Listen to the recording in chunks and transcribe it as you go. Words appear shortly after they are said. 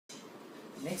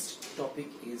Next topic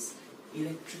is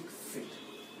electric field.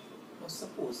 Now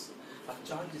suppose a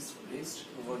charge is placed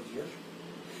over here.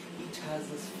 It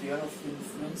has a sphere of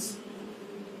influence.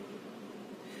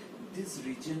 This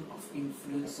region of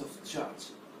influence of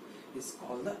charge is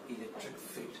called the electric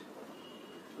field.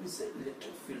 We say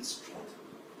electric field strength.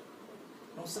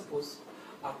 Now suppose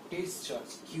a test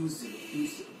charge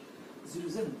Q0. Q0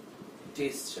 is a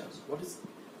test charge. What is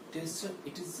test charge?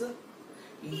 It is a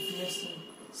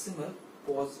infinitesimal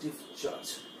positive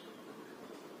charge.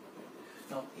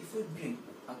 Now if we bring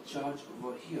a charge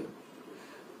over here,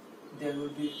 there will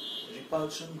be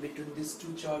repulsion between these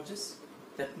two charges.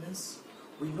 That means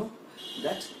we know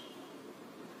that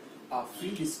a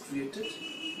field is created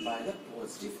by the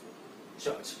positive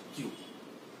charge Q.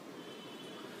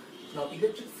 Now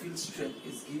electric field strength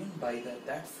is given by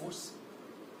that force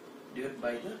divided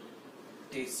by the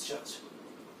test charge.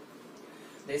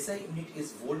 The SI unit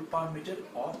is volt per meter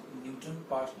or Newton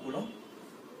per coulomb.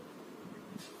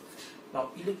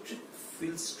 Now electric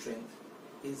field strength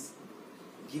is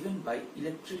given by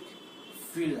electric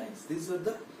field lines. These are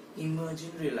the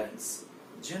imaginary lines.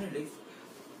 Generally,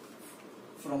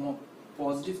 from a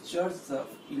positive charge, the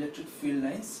electric field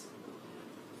lines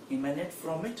emanate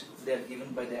from it. They are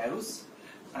given by the arrows,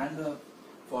 and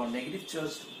for negative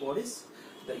charged bodies,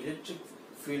 the electric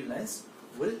field lines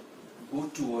will go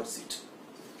towards it.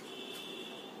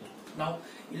 Now,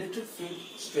 electric field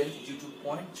strength due to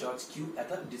point charge Q at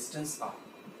a distance r.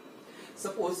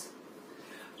 Suppose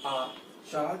a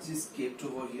charge is kept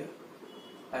over here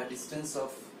at a distance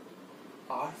of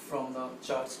r from the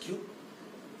charge Q.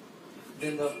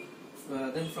 Then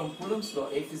from Coulomb's law,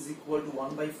 F is equal to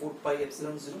 1 by 4 pi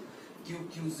epsilon 0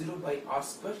 Q0 by r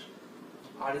square.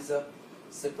 R is a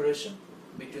separation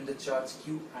between the charge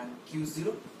Q and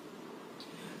Q0.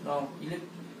 Now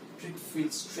electric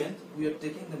field strength, we are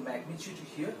taking the magnitude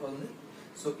here only.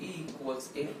 So E equals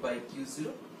F by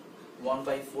Q0 1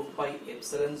 by 4 pi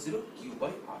epsilon 0 Q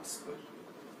by r square.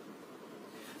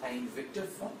 And in vector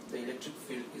form, the electric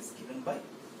field is given by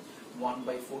 1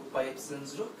 by 4 pi epsilon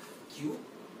 0 Q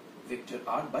vector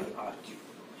r by r cube,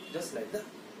 just like the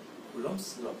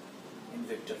Coulomb's law in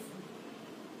vector form.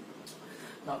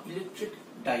 Now electric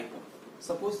dipole.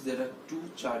 Suppose there are two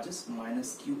charges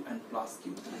minus q and plus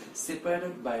q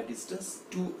separated by a distance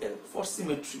 2l. For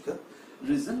symmetrical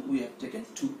reason, we have taken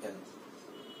 2l.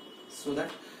 So that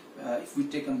if we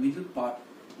take a middle part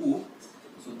O,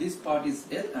 so this part is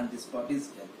L and this part is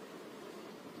L.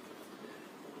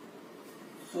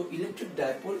 So electric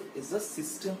dipole is a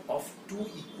system of two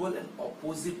equal and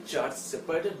opposite charges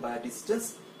separated by a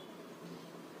distance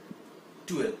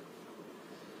 2l.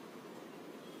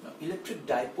 Now electric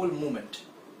dipole moment.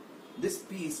 This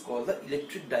P is called the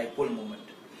electric dipole moment.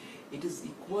 It is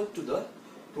equal to the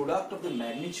product of the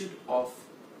magnitude of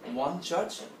one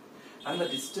charge and the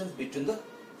distance between the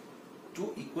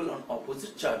two equal and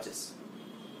opposite charges.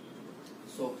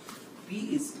 So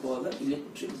P is called the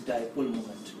electric dipole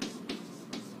moment.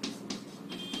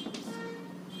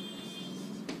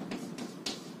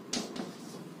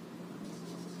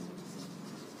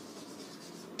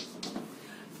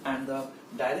 And the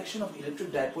direction of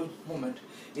electric dipole moment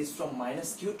is from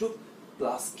minus q to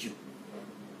plus q.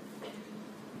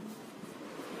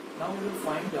 Now we will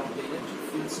find out the electric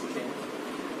field strength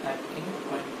at any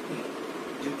point P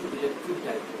due to electric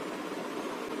dipole.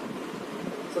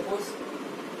 Suppose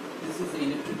this is the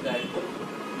electric dipole,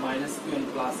 minus q and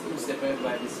plus q separated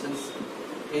by distance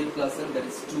L plus L, that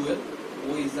is 2L.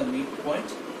 O is the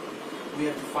midpoint. We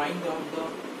have to find out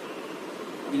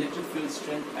the electric field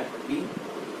strength at P.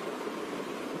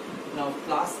 Now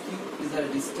plus q is a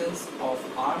distance of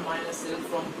r minus L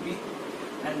from P,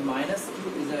 and minus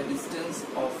q is a distance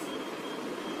of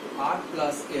r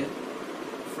plus L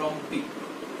from P.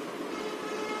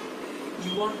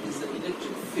 E1 is the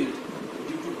electric field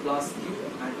due to plus q,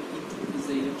 and E2 is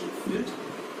the electric field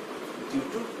due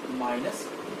to minus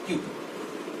q.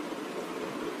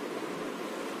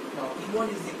 Now E1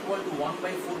 is equal to 1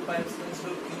 by 4 pi epsilon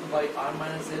 0 q by r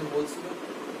minus L whole square.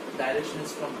 Direction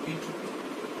is from P to P.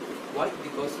 Why?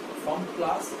 Because from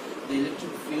plus the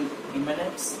electric field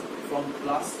emanates, from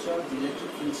plus charge the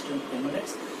electric field strength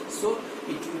emanates, so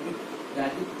it will be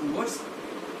directed towards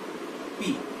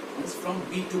P, means from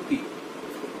B to P.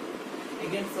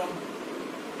 Again from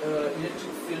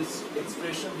electric field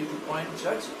expression due to point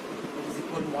charge, it is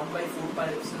equal to 1 by 4 pi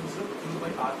epsilon 0 q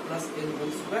by r plus L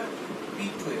whole square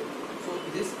P to L. So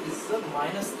this is the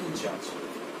minus q charge,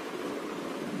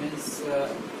 means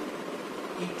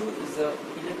E2 is the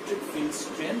electric field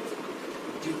strength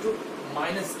due to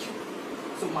minus q.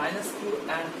 So minus q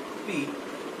and P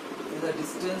is the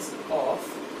distance of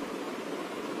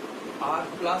R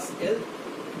plus L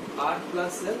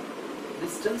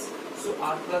distance, so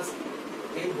R plus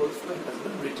L whole square has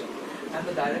been written, and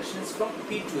the direction is from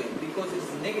P to A because it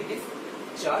is negative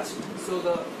charge, so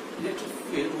the electric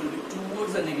field will be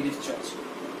towards the negative charge.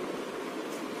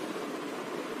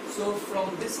 So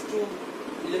from this two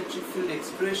electric field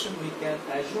expression we can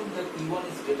assume that E1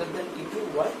 is greater than E2.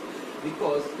 Why?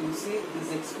 Because you see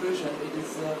this expression, it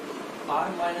is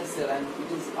R minus L and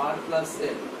it is R plus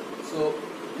L. So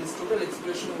this total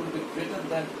expression will be greater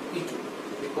than E2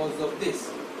 because of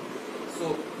this.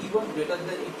 So E1 greater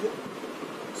than E2.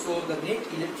 So the net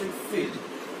electric field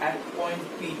at point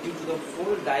P due to the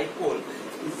whole dipole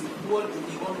is equal to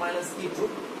E1 minus E2.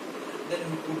 Then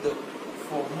we put the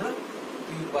formula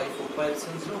Q by 4 pi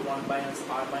epsilon 0 1 minus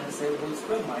R minus L whole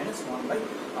square minus 1 by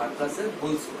R plus L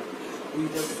whole square. We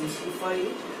just simplify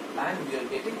it and we are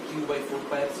getting Q by 4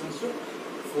 pi epsilon 0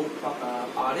 4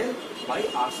 RL by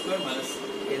R square minus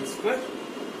L square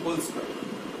whole square.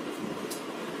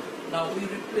 Now we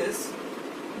replace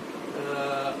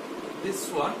this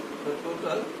one, the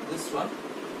total, this one,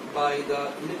 by the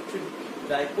electric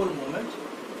dipole moment.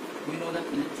 We know that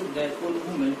electric dipole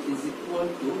moment is equal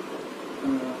to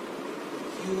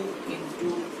Q into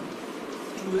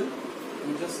 2L.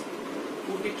 You just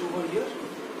put it over here.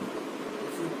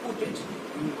 If you put it,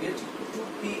 you will get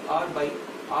 2PR by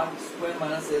R square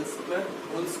minus L square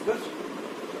whole square.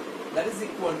 That is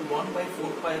equal to 1 by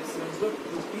 4 pi epsilon 0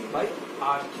 2P by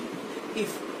RQ.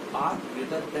 If R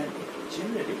greater than A,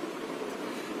 generally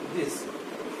this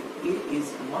A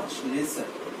is much lesser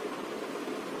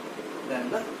than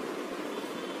the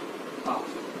R.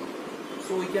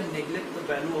 So we can neglect the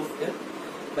value of L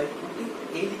by putting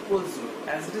L equals 0.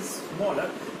 As it is smaller,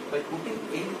 by putting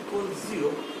L equals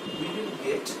 0, we will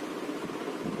get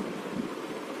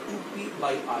 2P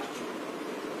by RQ.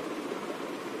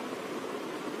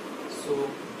 So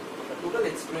the total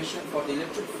expression for the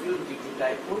electric field due to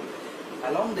dipole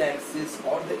along the axis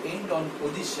or the end on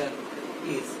position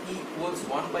is E equals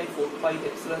 1 by 4 pi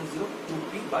epsilon 0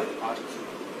 2P by RQ.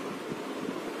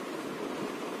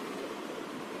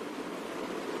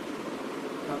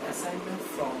 Now assignment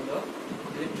from the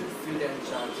electric field and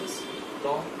charges,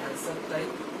 long answer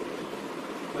type,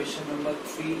 question number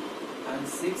 3 and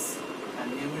 6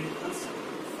 and numericals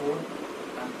 4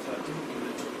 and 13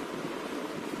 unit 2.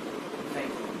 Thank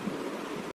you.